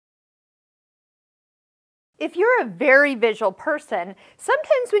If you're a very visual person,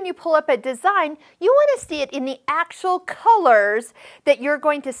 sometimes when you pull up a design, you want to see it in the actual colors that you're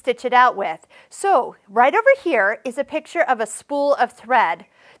going to stitch it out with. So right over here is a picture of a spool of thread.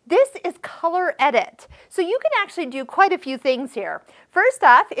 This is color edit. So you can actually do quite a few things here. First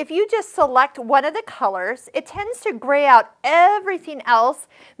off, if you just select one of the colors, it tends to gray out everything else,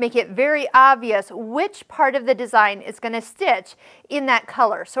 make it very obvious which part of the design is going to stitch in that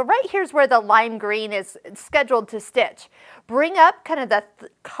color. So right here's where the lime green is scheduled to stitch. Bring up kind of the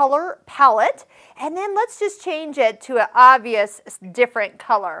color palette, and then let's just change it to an obvious different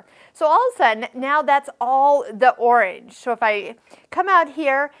color. So all of a sudden, now that's all the orange. So if I come out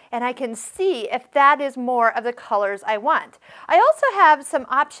here and I can see if that is more of the colors I want. I also have some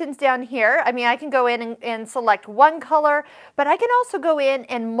options down here. I mean, I can go in and select one color, but I can also go in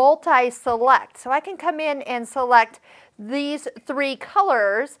and multi-select. So I can come in and select these three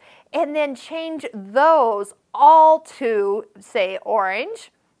colors and then change those all to, say,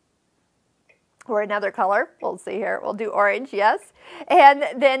 orange. Or another color. We'll see here. We'll do orange, yes. And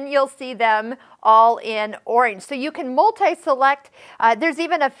then you'll see them all in orange. So you can multi-select. There's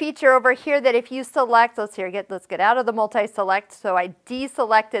even a feature over here that if you select, let's get out of the multi-select. So I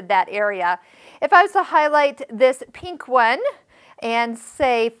deselected that area. If I was to highlight this pink one and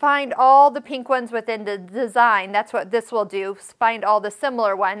say find all the pink ones within the design, that's what this will do, find all the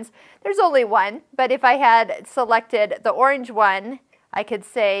similar ones. There's only one, but if I had selected the orange one, I could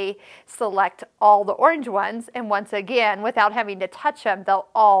say select all the orange ones, and once again, without having to touch them, they'll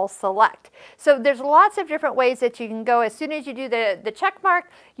all select. So there's lots of different ways that you can go. As soon as you do the check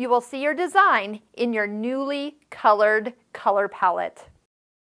mark, you will see your design in your newly colored color palette.